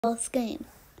This game,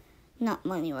 not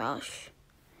Money Rush.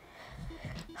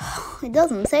 It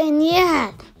doesn't say it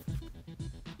yet.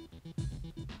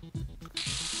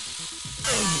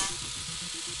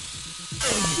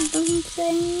 It doesn't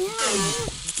say it yet.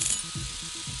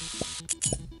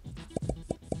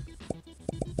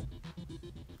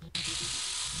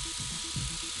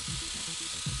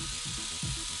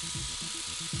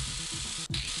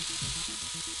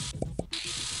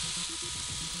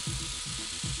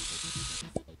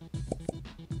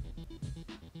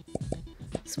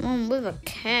 Someone with a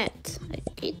cat. A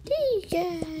kitty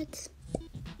cat.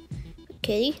 A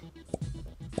kitty.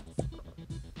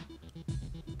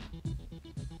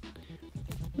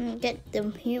 And get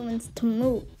them humans to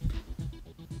move.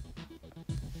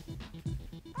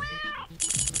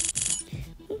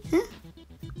 Huh?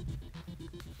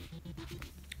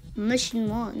 Mission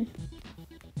 1.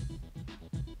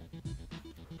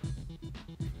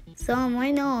 So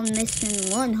right now on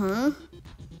mission 1, huh?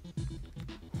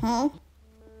 Huh?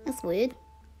 That's weird.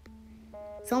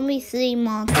 Zombie City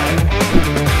Monster.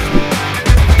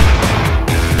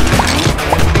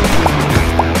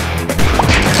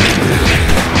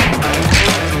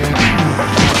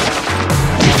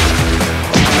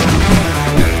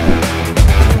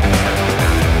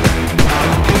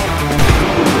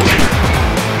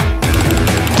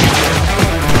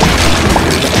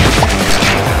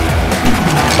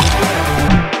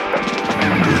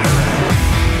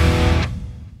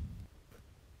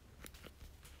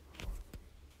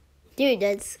 Dude,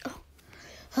 that's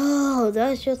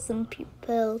just some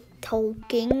people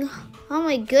talking. Oh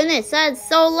my goodness, that's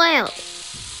so loud.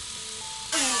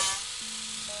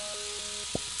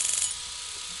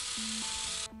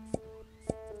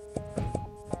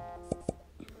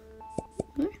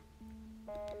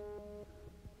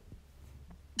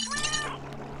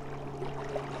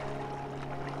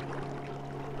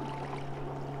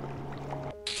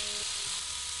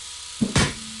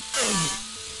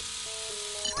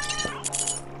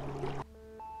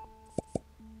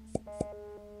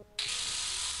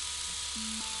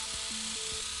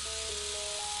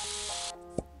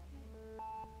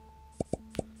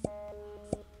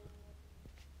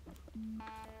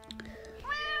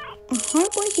 I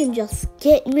hope we can just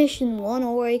get mission 1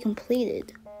 already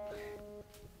completed.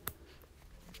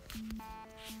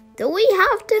 Do we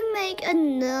have to make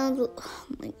another? Oh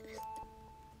my goodness.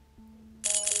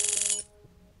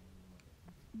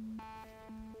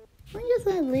 I just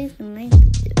at least make this.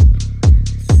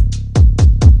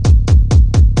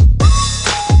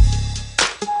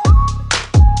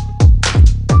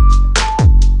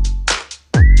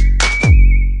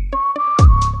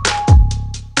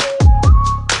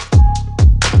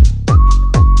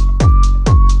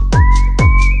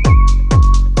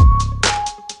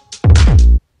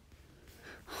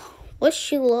 What's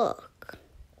she look?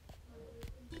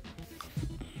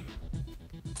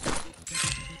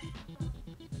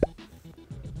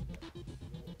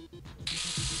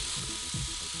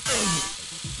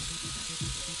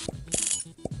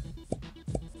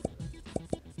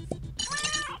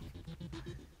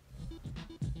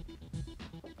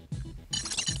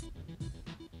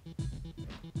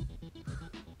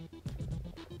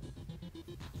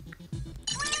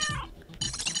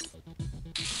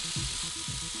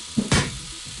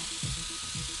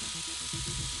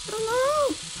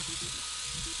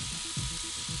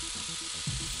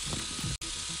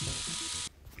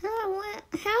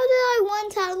 How did I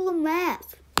want out of the map?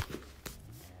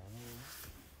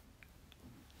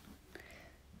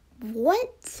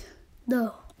 What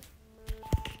the?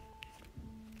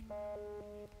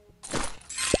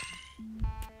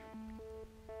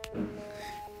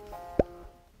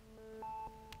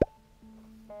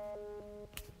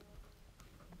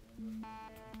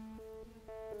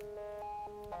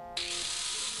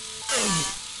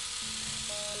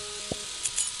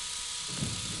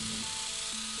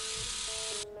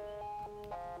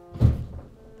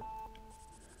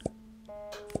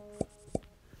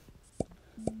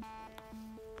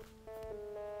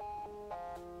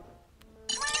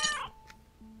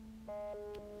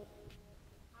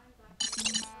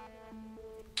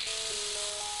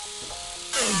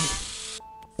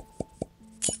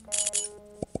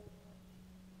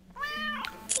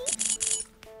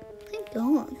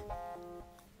 Gone.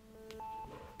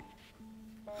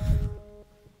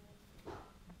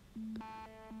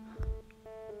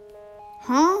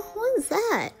 Huh? What is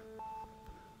that?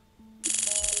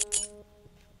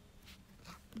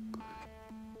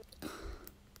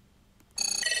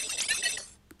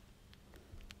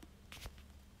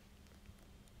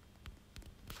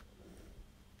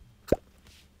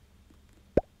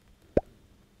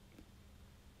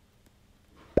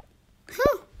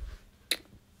 Huh?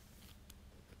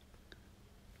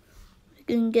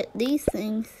 can get these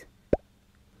things.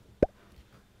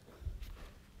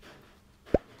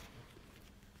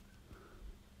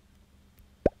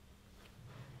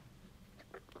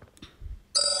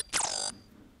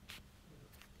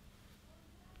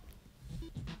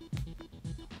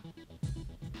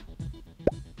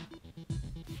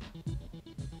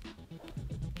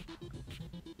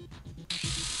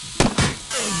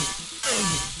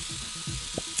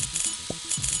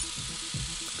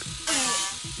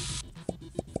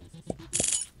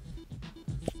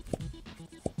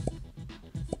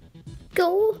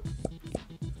 Go.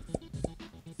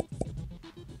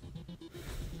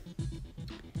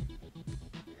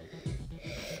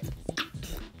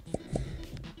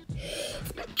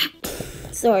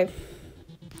 Sorry.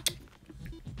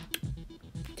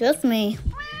 Just me.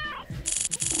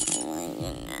 Oh my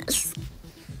goodness.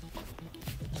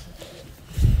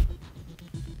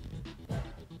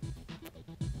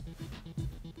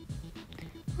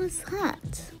 What's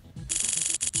that?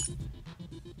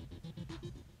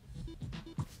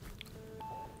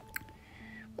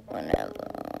 Whatever.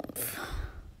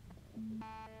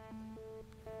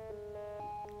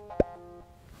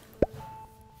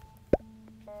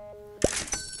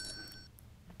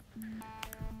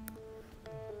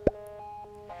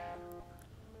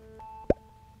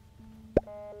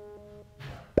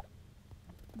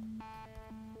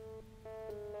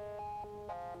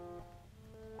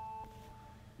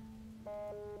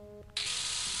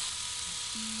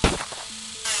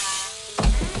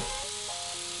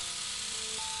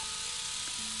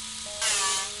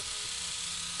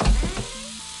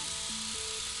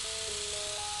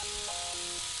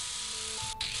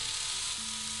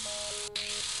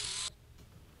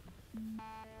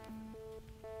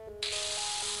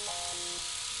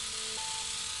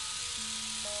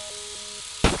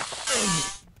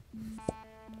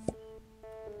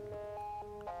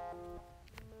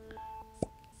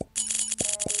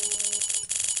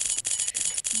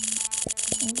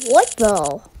 What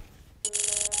the?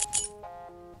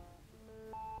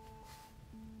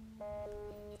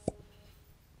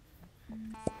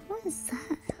 What is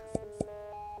that?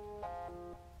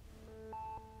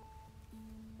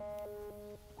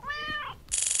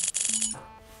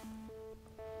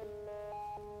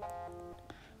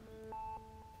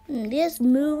 Just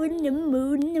moving and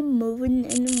moving and moving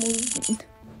and moving.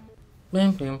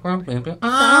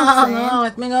 Ah, no,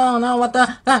 let me go. No, what the?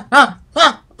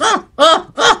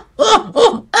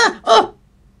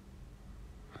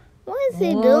 What is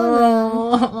he doing?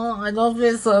 Oh, I don't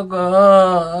feel so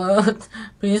good.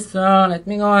 Please, sir, let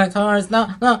me go. It hurts. No,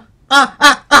 no.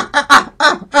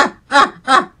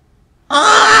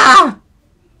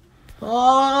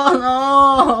 Oh,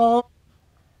 no.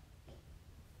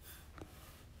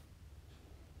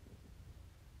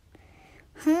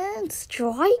 Hand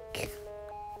strike?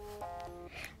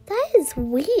 That is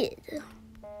weird.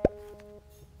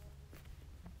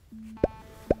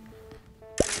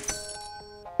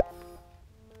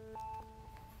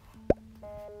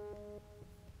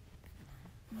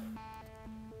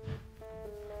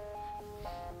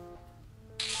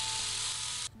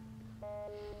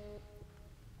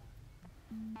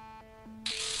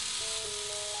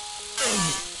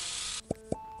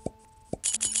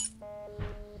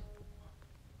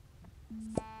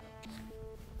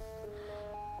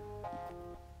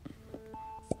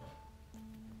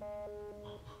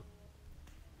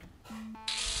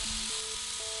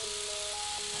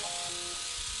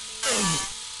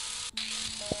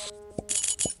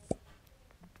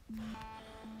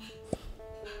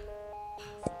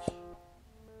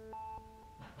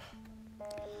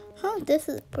 Oh, this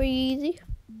is pretty easy.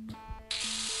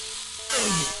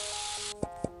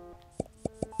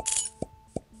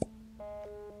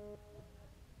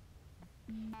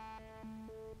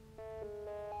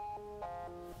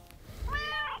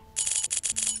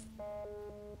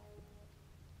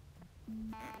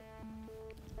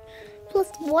 Plus,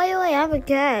 why do I have a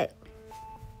cat?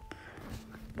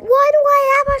 Why do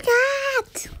I have a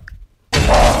cat?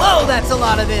 Oh, that's a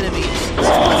lot of enemies. Let's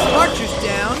put some archers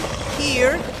down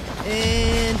here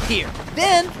and here.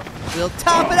 Then we'll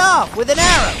top it off with an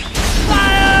arrow.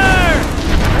 Fire!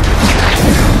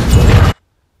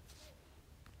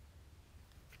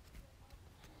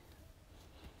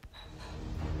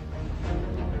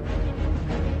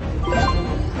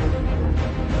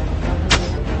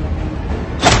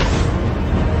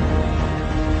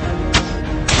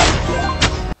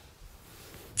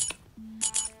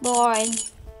 Boring.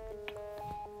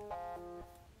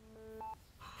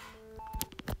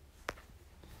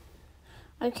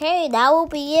 Okay, that will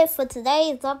be it for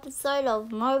today's episode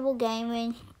of Mobile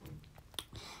Gaming,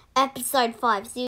 episode 5. See you